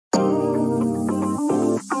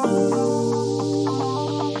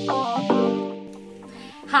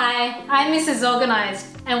Hi, I'm Mrs. Organised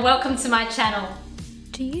and welcome to my channel.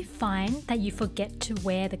 Do you find that you forget to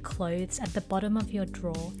wear the clothes at the bottom of your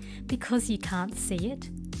drawer because you can't see it?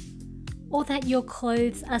 Or that your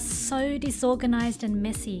clothes are so disorganised and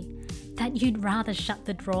messy that you'd rather shut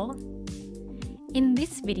the drawer? In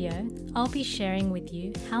this video, I'll be sharing with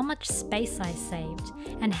you how much space I saved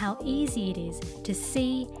and how easy it is to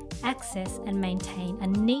see, access and maintain a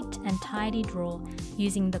neat and tidy drawer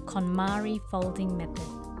using the Konmari folding method.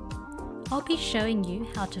 I'll be showing you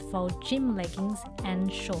how to fold gym leggings and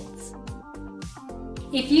shorts.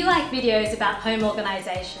 If you like videos about home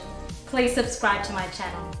organisation, please subscribe to my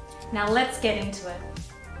channel. Now let's get into it.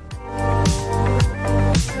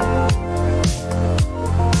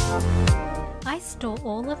 I store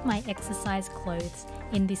all of my exercise clothes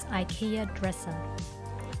in this IKEA dresser.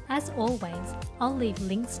 As always, I'll leave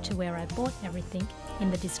links to where I bought everything in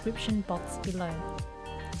the description box below.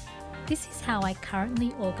 This is how I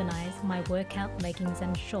currently organise my workout leggings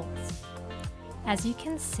and shorts. As you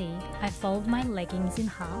can see, I fold my leggings in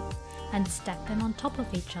half and stack them on top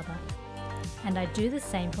of each other. And I do the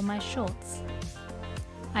same for my shorts.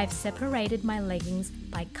 I've separated my leggings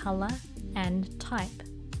by colour and type.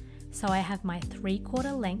 So I have my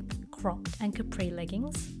 3/4 length cropped and capri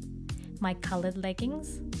leggings, my coloured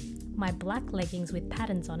leggings, my black leggings with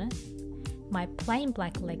patterns on it, my plain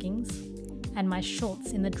black leggings, and my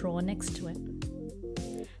shorts in the drawer next to it.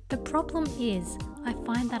 The problem is, I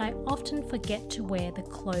find that I often forget to wear the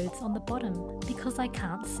clothes on the bottom because I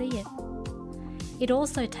can't see it. It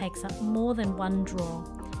also takes up more than one drawer,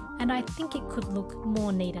 and I think it could look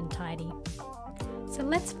more neat and tidy. So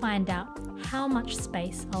let's find out how much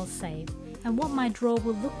space I'll save and what my drawer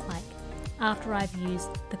will look like after I've used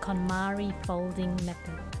the Konmari folding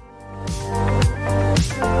method.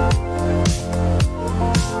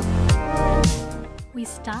 We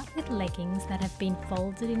start with leggings that have been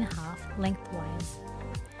folded in half lengthwise.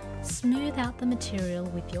 Smooth out the material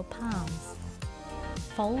with your palms.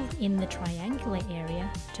 Fold in the triangular area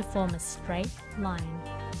to form a straight line.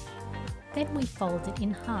 Then we fold it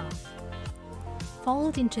in half.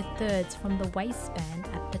 Fold into thirds from the waistband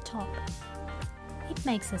at the top. It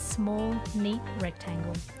makes a small, neat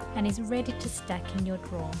rectangle and is ready to stack in your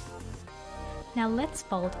drawer. Now let's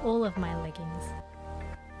fold all of my leggings.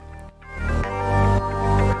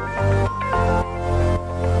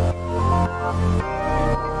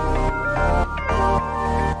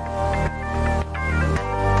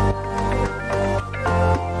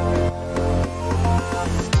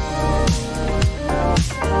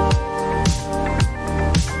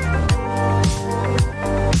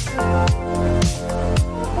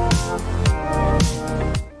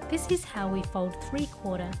 This is how we fold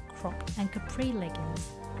 3/4 cropped and capri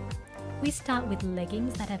leggings. We start with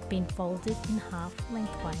leggings that have been folded in half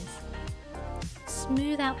lengthwise.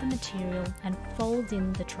 Smooth out the material and fold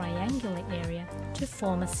in the triangular area to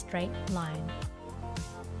form a straight line.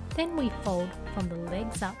 Then we fold from the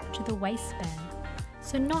legs up to the waistband,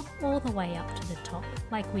 so not all the way up to the top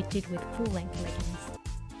like we did with full-length leggings.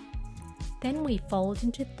 Then we fold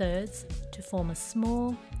into thirds to form a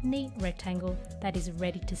small, neat rectangle that is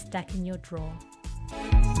ready to stack in your drawer.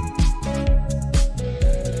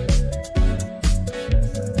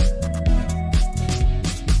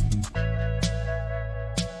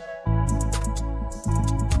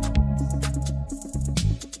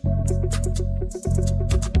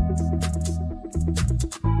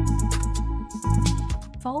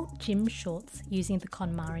 Fold gym shorts using the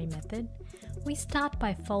Konmari method. We start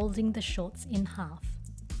by folding the shorts in half.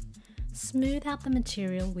 Smooth out the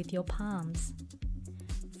material with your palms.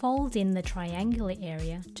 Fold in the triangular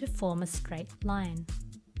area to form a straight line.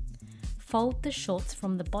 Fold the shorts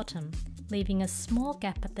from the bottom, leaving a small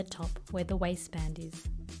gap at the top where the waistband is.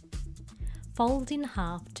 Fold in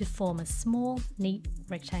half to form a small, neat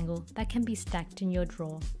rectangle that can be stacked in your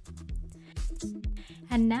drawer.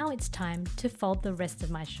 And now it's time to fold the rest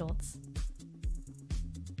of my shorts.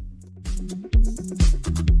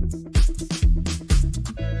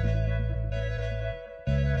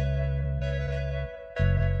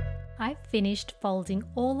 I've finished folding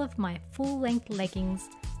all of my full-length leggings,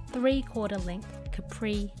 3/4 length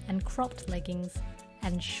capri and cropped leggings,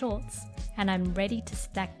 and shorts, and I'm ready to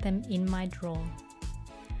stack them in my drawer.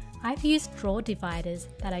 I've used drawer dividers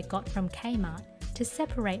that I got from Kmart to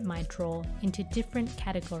separate my drawer into different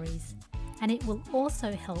categories, and it will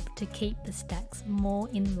also help to keep the stacks more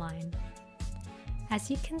in line. As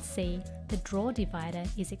you can see, the drawer divider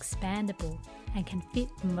is expandable and can fit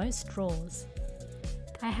most drawers.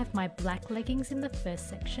 I have my black leggings in the first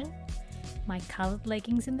section, my coloured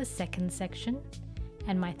leggings in the second section,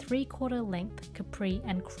 and my 3/4 length capri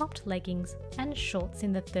and cropped leggings and shorts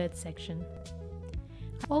in the third section.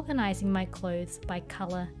 Organising my clothes by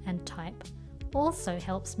colour and type also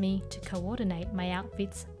helps me to coordinate my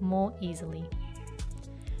outfits more easily.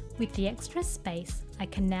 With the extra space, I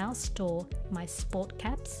can now store my sport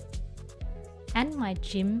caps and my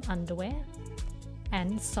gym underwear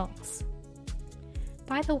and socks.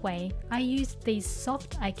 By the way, I used these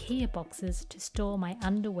soft IKEA boxes to store my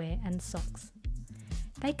underwear and socks.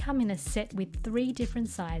 They come in a set with 3 different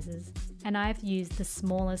sizes, and I've used the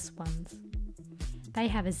smallest ones. They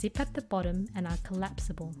have a zip at the bottom and are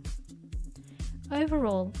collapsible.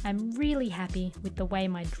 Overall, I'm really happy with the way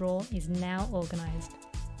my drawer is now organised.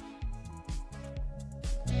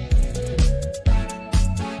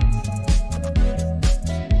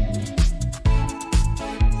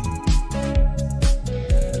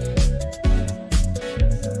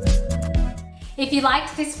 If you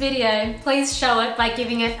liked this video, please show it by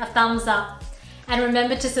giving it a thumbs up. And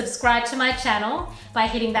remember to subscribe to my channel by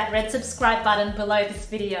hitting that red subscribe button below this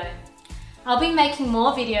video. I'll be making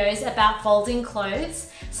more videos about folding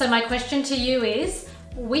clothes, so my question to you is,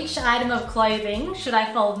 which item of clothing should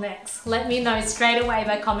I fold next? Let me know straight away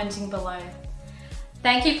by commenting below.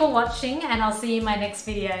 Thank you for watching, and I'll see you in my next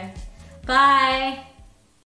video. Bye!